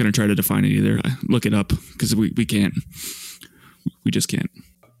 We're not going to try to define it either. Look it up because we can't. We just can't.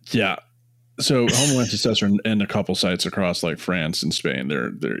 Yeah. So Homo antecessor in a couple sites across like France and Spain,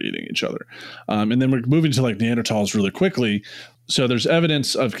 they're eating each other. And then we're moving to like Neanderthals really quickly. So there's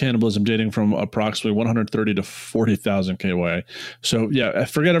evidence of cannibalism dating from approximately 130 to 40,000 KY. So yeah, I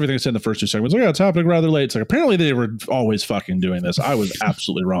forget everything I said in the first two segments. I got a topic rather late. It's like, apparently they were always fucking doing this. I was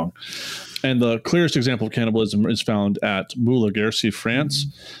absolutely wrong. And the clearest example of cannibalism is found at Moula-Guercy, France,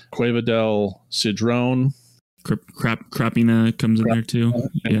 Cueva del Cedrone. Krapina comes in there too.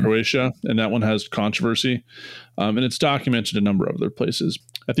 In Croatia. And that one has controversy. And it's documented a number of other places.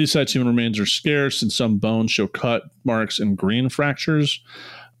 At these sites, human remains are scarce and some bones show cut marks and green fractures.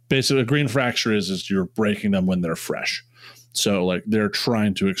 Basically, a green fracture is you're breaking them when they're fresh. So like they're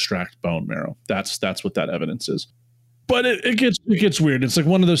trying to extract bone marrow. That's what that evidence is. But it gets weird. It's like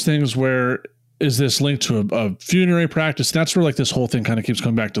one of those things where is this linked to a funerary practice? That's where like this whole thing kind of keeps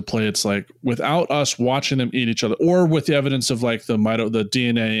coming back to play. It's like without us watching them eat each other, or with the evidence of like the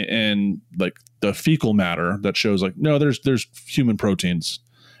DNA and like the fecal matter that shows like, no, there's human proteins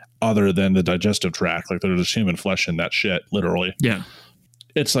other than the digestive tract. Like there's human flesh in that shit, literally. Yeah.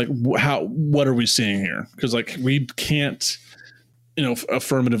 It's like, what are we seeing here? Because like we can't,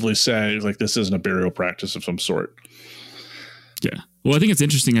 affirmatively say like this isn't a burial practice of some sort. Yeah. Well, I think it's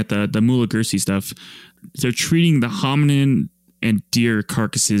interesting at the Moula-Guercy stuff. They're treating the hominin and deer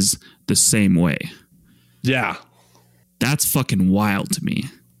carcasses the same way. Yeah. That's fucking wild to me.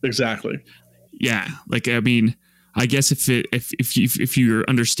 Exactly. Yeah. Like, I mean, I guess if you're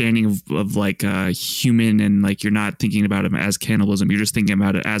understanding of like human and like you're not thinking about it as cannibalism, you're just thinking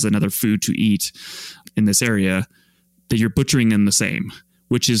about it as another food to eat in this area, that you're butchering them the same.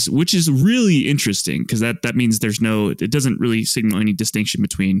 Which is really interesting because that means it doesn't really signal any distinction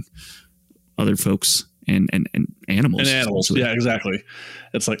between other folks and animals. And animals, yeah, exactly.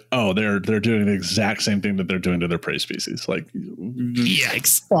 It's like, oh, they're doing the exact same thing that they're doing to their prey species. Like,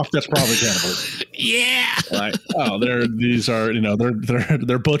 yikes! Fuck, that's probably cannibalism. Yeah. Like, oh, they're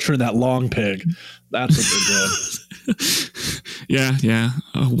butchering that long pig. That's what they're doing. Yeah.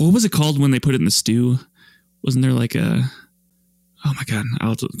 What was it called when they put it in the stew? Wasn't there like a? Oh my God, I'll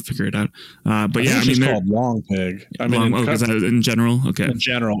have to figure it out. But yeah, I mean, it's called long pig. I mean, in general, okay. In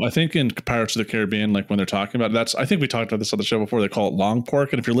general, I think in Pirates of the Caribbean, like when they're talking about I think we talked about this on the show before. They call it long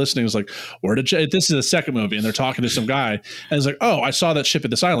pork, and if you're listening, it's like, this is a second movie, and they're talking to some guy, and it's like, oh, I saw that ship at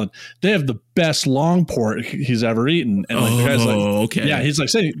this island. They have the best long pork he's ever eaten, and like the guy's like, okay, yeah, he's like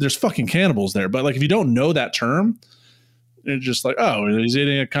saying there's fucking cannibals there, but like if you don't know that term, it's just like, oh, he's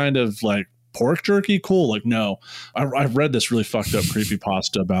eating a kind of like pork jerky, cool. Like, no, I've read this really fucked up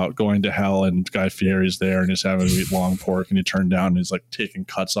creepypasta about going to hell and Guy Fieri's there and he's having to eat long pork and you turn down and he's like taking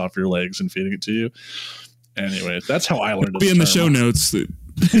cuts off your legs and feeding it to you. Anyways, that's how I learned. It'll be in the show notes.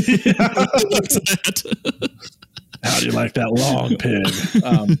 How do you like that long pig?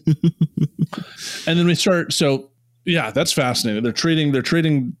 And then we start. So yeah, that's fascinating. They're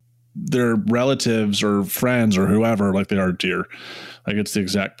treating their relatives or friends or whoever like they are deer. Like it's the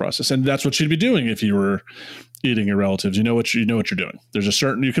exact process, and that's what you'd be doing if you were eating your relatives. You know what you're doing. There's a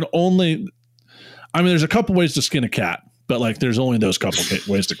certain there's a couple ways to skin a cat, but like there's only those couple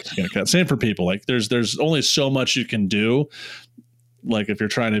ways to skin a cat. Same for people. Like there's only so much you can do. Like if you're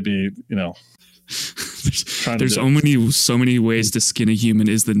trying to be, there's so many ways to skin a human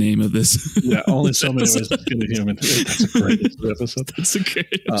is the name of this. Yeah, only so many ways to skin a human. That's a great episode. That's a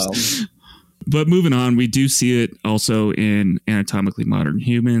great episode. But moving on, we do see it also in anatomically modern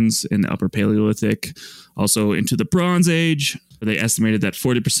humans in the Upper Paleolithic, also into the Bronze Age. They estimated that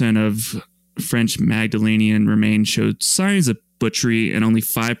 40% of French Magdalenian remains showed signs of butchery, and only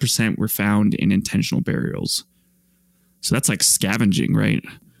 5% were found in intentional burials. So that's like scavenging, right?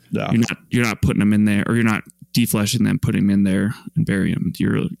 Yeah. You're not putting them in there, or you're not defleshing them, putting them in there and burying them.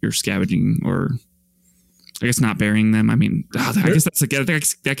 You're scavenging, or I guess not burying them. I mean, I guess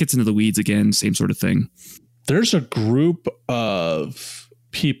that gets into the weeds again. Same sort of thing. There's a group of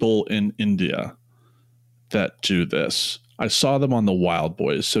people in India that do this. I saw them on the Wild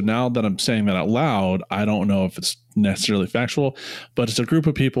Boys. So now that I'm saying that out loud, I don't know if it's necessarily factual, but it's a group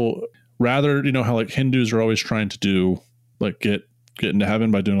of people. Rather, how like Hindus are always trying to do like get into heaven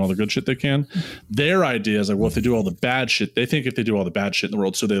by doing all the good shit they can. Their idea is like, well, if they do all the bad shit, they think if they do all the bad shit in the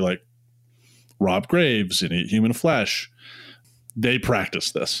world, so they like rob graves and eat human flesh. They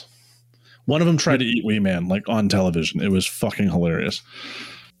practice this. One of them tried to eat Wee Man like on television. It was fucking hilarious.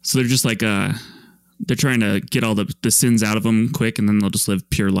 So they're just like they're trying to get all the sins out of them quick, and then they'll just live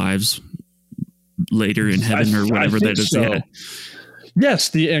pure lives later in heaven or whatever that is. So. Yeah. Yes,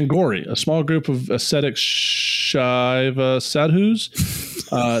 the Angori, a small group of ascetic Shaiva sadhus.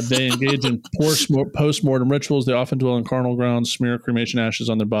 They engage in post-mortem rituals. They often dwell in carnal grounds, smear cremation ashes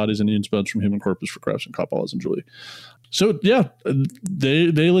on their bodies, and use bones from human corpses for crafts and kapalas and jewelry. So yeah,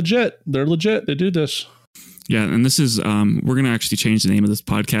 they're legit. They do this. Yeah, and this is we're going to actually change the name of this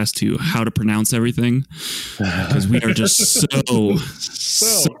podcast to How to Pronounce Everything, because we are just so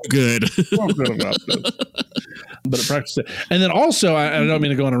good. So good about this. But I practice it. And then also, I don't mean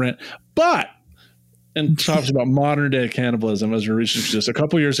to go on a rant, but and talks about modern day cannibalism as we researched this. A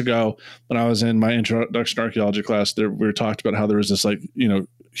couple years ago, when I was in my introduction to archaeology class, we talked about how there was this like,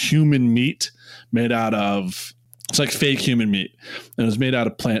 human meat made out of, it's like fake human meat, and it was made out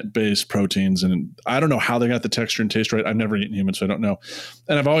of plant-based proteins. And I don't know how they got the texture and taste right. I've never eaten human, so I don't know.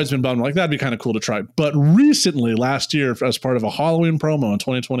 And I've always been bummed. Like, that'd be kind of cool to try. But recently, last year, as part of a Halloween promo in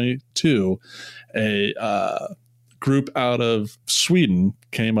 2022, a group out of Sweden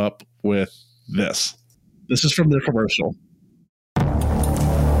came up with this. This is from their commercial. At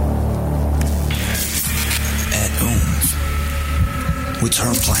home, with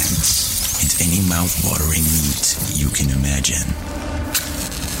herb plants and any mouth-watering meat you can imagine.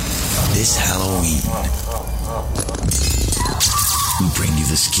 This Halloween, we bring you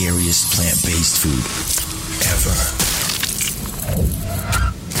the scariest plant-based food ever.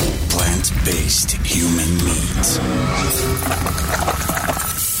 Plant-based human meat.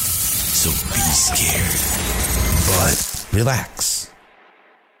 So be scared, but relax,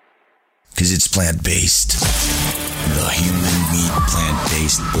 because it's plant-based. The human meat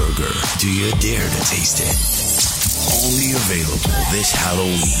plant-based burger. Do you dare to taste it? Only available this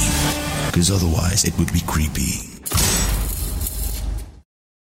Halloween, because otherwise it would be creepy.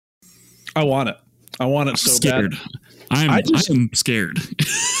 I want it. So scared. bad. I'm scared.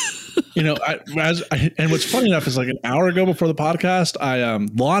 And what's funny enough is like an hour ago before the podcast,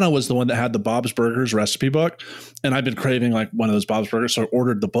 Lana was the one that had the Bob's Burgers recipe book, and I've been craving like one of those Bob's Burgers, so I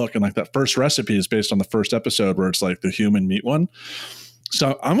ordered the book, and like that first recipe is based on the first episode where it's like the human meat one.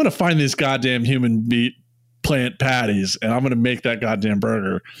 So I'm gonna find these goddamn human meat plant patties, and I'm gonna make that goddamn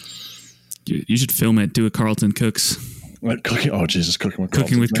burger. You should film it. Do a Carlton Cooks. Like cooking. Oh Jesus, cooking with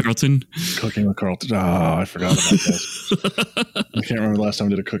Carlton. Cooking with Carlton. Oh, I forgot about this. I can't remember the last time I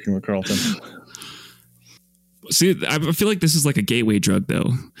did a cooking with Carlton. See, I feel like this is like a gateway drug,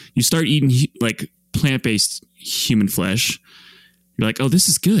 though. You start eating like plant-based human flesh. You're like, oh, this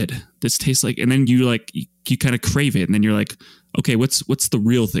is good. This tastes like, and then you kind of crave it, and then you're like, okay, what's the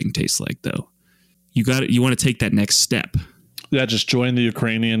real thing taste like, though? You want to take that next step. Yeah, just join the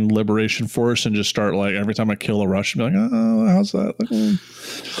Ukrainian Liberation Force and just start like every time I kill a Russian, be like, oh, how's that? Like,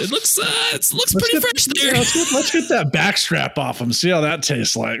 It looks pretty fresh there. Yeah, let's get that backstrap off them. See how that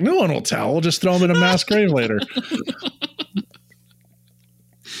tastes like. No one will tell. We'll just throw them in a mass grave later.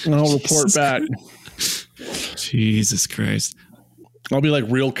 And I'll report back. Jesus Christ. I'll be like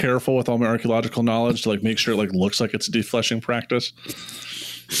real careful with all my archaeological knowledge to like make sure it like looks like it's a defleshing practice.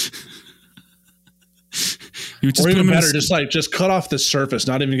 Or even better, just cut off the surface,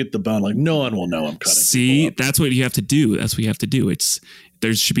 not even get the bone. Like no one will know I'm cutting. See, that's what you have to do. That's what you have to do.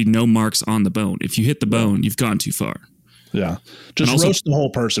 There should be no marks on the bone. If you hit the bone, you've gone too far. Yeah, just roast the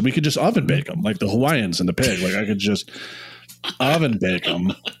whole person. We could just oven bake them like the Hawaiians and the pig. Like I could just oven bake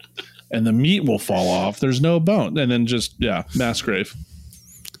them, and the meat will fall off. There's no bone, and then just mass grave,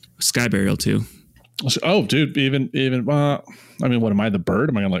 sky burial too. Oh, dude, even. I mean, what am I, the bird?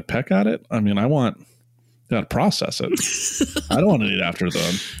 Am I gonna like peck at it? I mean, gotta process it. I don't want to eat after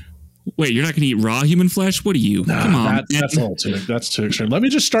them. Wait, you're not going to eat raw human flesh? What are you? Come on. That's too extreme. Let me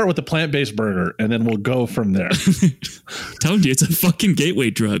just start with the plant-based burger and then we'll go from there. Telling you, it's a fucking gateway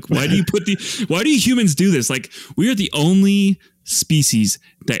drug. Why do you humans do this? Like, we are the only species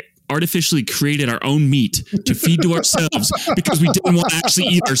that artificially created our own meat to feed to ourselves because we didn't want to actually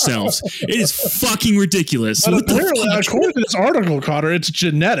eat ourselves. It is fucking ridiculous. Apparently, according to this article, Connor, it's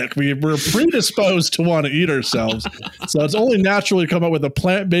genetic. We're predisposed to want to eat ourselves. So it's only naturally come up with a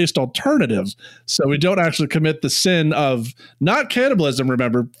plant-based alternative. So we don't actually commit the sin of not cannibalism,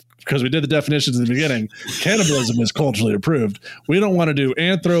 remember, because we did the definitions in the beginning. Cannibalism is culturally approved. We don't want to do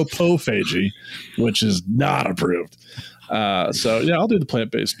anthropophagy, which is not approved. So I'll do the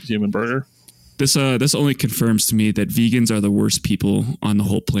plant-based human burger. This only confirms to me that vegans are the worst people on the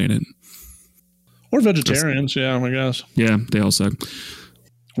whole planet. Or vegetarians, I guess. Yeah, they all suck.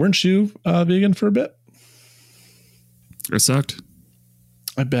 Weren't you vegan for a bit? It sucked.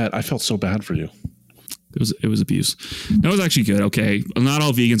 I bet. I felt so bad for you. It was abuse. That was actually good. Okay, not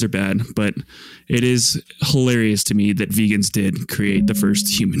all vegans are bad, but it is hilarious to me that vegans did create the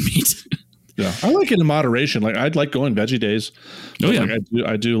first human meat. Yeah, I like it in moderation. Like I'd like going veggie days. Oh yeah, like,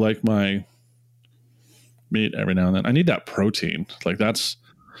 I do like my meat every now and then. I need that protein. Like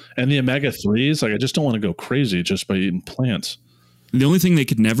and the omega-3s. Like I just don't want to go crazy just by eating plants. The only thing they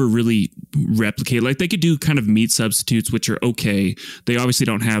could never really replicate, like they could do kind of meat substitutes, which are okay. They obviously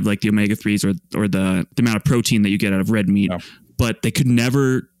don't have like the omega-3s or the amount of protein that you get out of red meat, but they could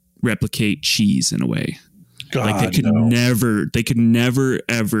never replicate cheese in a way. God, like they could never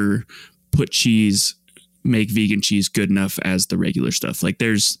ever make vegan cheese good enough as the regular stuff. Like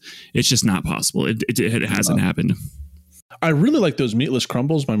it's just not possible. It hasn't happened. I really like those meatless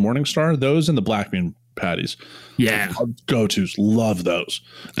crumbles, my Morningstar, those and the black bean patties. Yeah. Go-tos. Love those.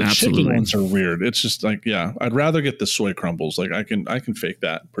 The Absolutely. chicken ones are weird. It's just like, I'd rather get the soy crumbles. Like I can fake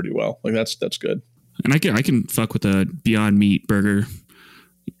that pretty well. Like that's good. And I can fuck with a Beyond Meat burger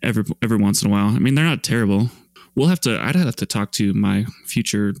every once in a while. I mean, they're not terrible. I'd have to talk to my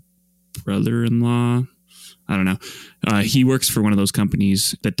future brother-in-law. I don't know. He works for one of those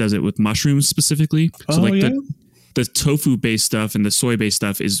companies that does it with mushrooms specifically. So the tofu-based stuff and the soy-based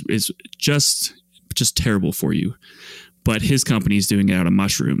stuff is just terrible for you. But his company is doing it out of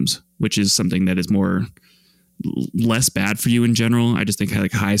mushrooms, which is something that is less bad for you in general. I just think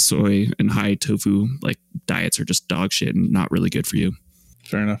like high soy and high tofu like diets are just dog shit and not really good for you.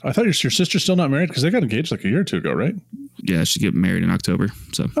 Fair enough. I thought your sister's still not married because they got engaged like a year or two ago, right? Yeah, she get married in October.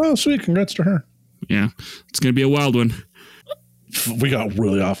 So. Oh, sweet! Congrats to her. Yeah, it's gonna be a wild one. We got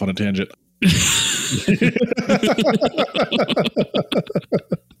really off on a tangent.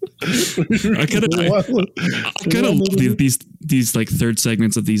 I kind of love these like third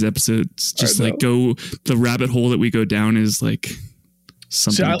segments of these episodes. Just like the rabbit hole that we go down is like.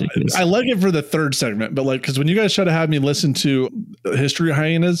 Ridiculous. I like it for the third segment, but like, because when you guys try to have me listen to History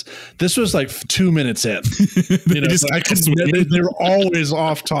Hyenas, this was like 2 minutes in. They were always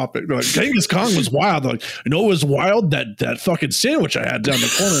off topic. They're like, Genghis Khan was wild. They're like, it was wild that fucking sandwich I had down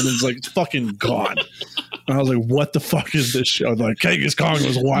the corner, and it's like it's fucking gone. And I was like, what the fuck is this show? Like Genghis Khan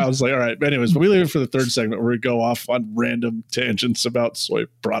was wild. It's like, all right. But anyways, we leave it for the third segment where we go off on random tangents about soy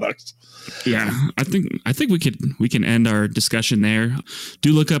products. Yeah, I think we can end our discussion there.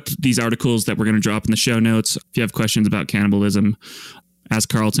 Do look up these articles that we're going to drop in the show notes. If you have questions about cannibalism, ask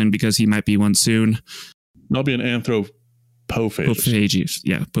Carlton because he might be one soon. I'll be an anthropophagus.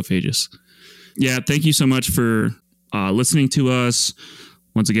 Pophagus. Yeah, thank you so much for listening to us.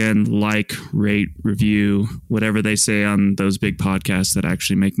 Once again, like, rate, review, whatever they say on those big podcasts that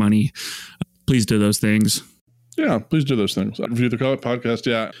actually make money. Please do those things. Yeah, please do those things. Review the podcast.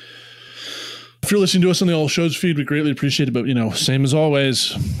 Yeah. If you're listening to us on the All Shows feed, we greatly appreciate it. But, same as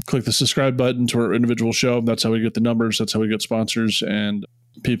always, click the subscribe button to our individual show. That's how we get the numbers. That's how we get sponsors and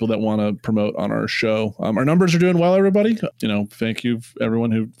people that want to promote on our show. Our numbers are doing well, everybody. Thank you,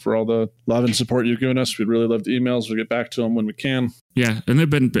 everyone, for all the love and support you've given us. We'd really love the emails. We'll get back to them when we can. Yeah, and they've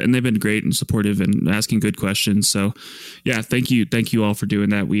been great and supportive and asking good questions. So, yeah, thank you all for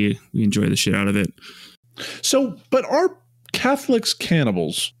doing that. We enjoy the shit out of it. So, but are Catholics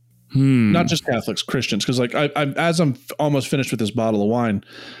cannibals? Not just Catholics, Christians. Because as I'm almost finished with this bottle of wine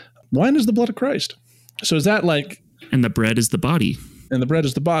is the blood of Christ. So is that and the bread is the body. And the bread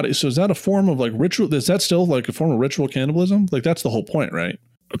is the body. So is that a form of ritual? Is that still a form of ritual cannibalism? That's the whole point, right?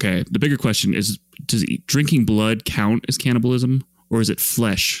 Okay. The bigger question is, does drinking blood count as cannibalism, or is it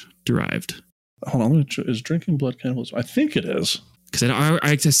flesh derived? Hold on. Is drinking blood cannibalism? I think it is. Because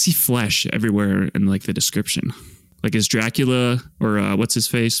I see flesh everywhere in the description. Is Dracula or what's his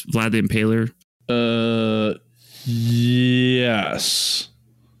face? Vlad the Impaler? Yes.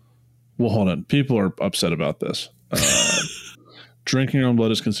 Well, hold on. People are upset about this. Drinking your own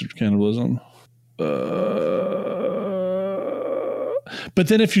blood is considered cannibalism. But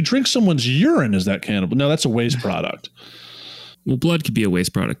then if you drink someone's urine, is that cannibal? No, that's a waste product. Well, blood could be a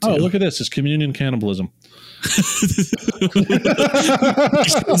waste product too. Oh, look at this. It's communion cannibalism.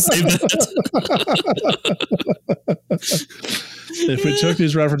 If we took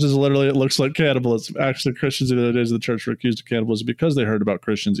these references literally, it looks like cannibalism. Actually, Christians in the other days of the church were accused of cannibalism because they heard about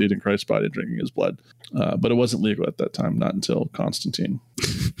Christians eating Christ's body and drinking his blood. But it wasn't legal at that time, not until Constantine.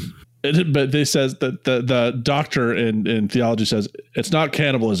 But they says that the doctor in theology says it's not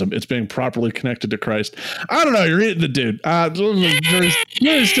cannibalism. It's being properly connected to Christ. I don't know. You're eating the dude.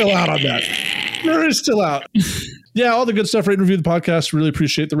 Mary's still out on that. Mary's still out. Yeah, all the good stuff. Rate and review the podcast. Really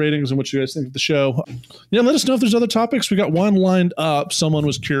appreciate the ratings and what you guys think of the show. Yeah, let us know if there's other topics. We got one lined up. Someone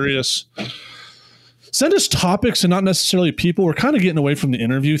was curious. Send us topics and not necessarily people. We're kind of getting away from the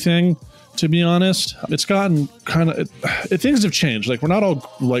interview thing, to be honest. It's gotten things have changed. We're not all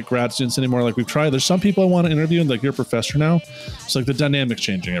grad students anymore. We've tried. There's some people I want to interview, and you're a professor now. It's the dynamic's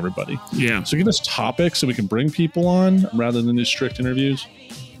changing, everybody. Yeah. So give us topics so we can bring people on rather than these strict interviews.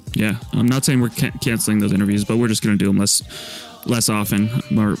 Yeah, I'm not saying we're canceling those interviews, but we're just going to do them less often.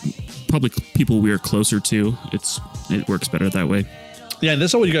 Or probably people we are closer to. It works better that way. Yeah, and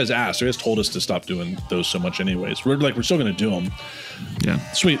that's all what you guys asked. You guys told us to stop doing those so much anyways. We're still going to do them. Yeah.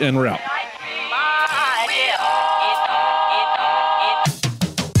 Sweet, and we're out.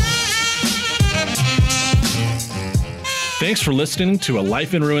 Thanks for listening to A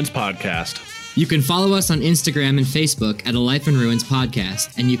Life in Ruins podcast. You can follow us on Instagram and Facebook at A Life in Ruins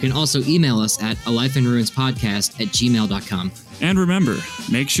Podcast, and you can also email us at alifeinruinspodcast@gmail.com. And remember,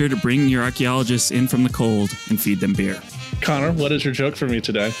 make sure to bring your archaeologists in from the cold and feed them beer. Connor, what is your joke for me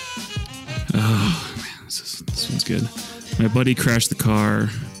today? Oh, man, this one's good. My buddy crashed the car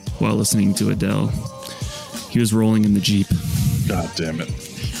while listening to Adele. He was rolling in the Jeep. God damn it.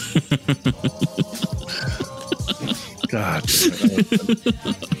 God damn it.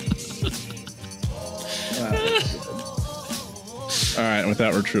 All right, with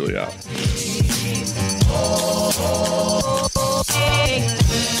that, we're truly out.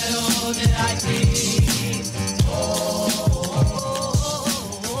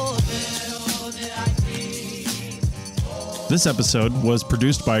 This episode was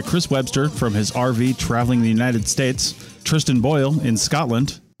produced by Chris Webster from his RV traveling the United States, Tristan Boyle in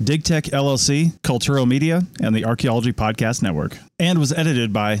Scotland, DigTech LLC, Culturo Media, and the Archaeology Podcast Network, and was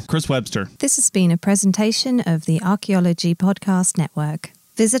edited by Chris Webster. This has been a presentation of the Archaeology Podcast Network.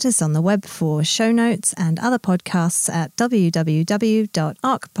 Visit us on the web for show notes and other podcasts at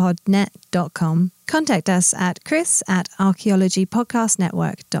www.archpodnet.com. Contact us at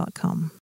chris@archaeologypodcastnetwork.com.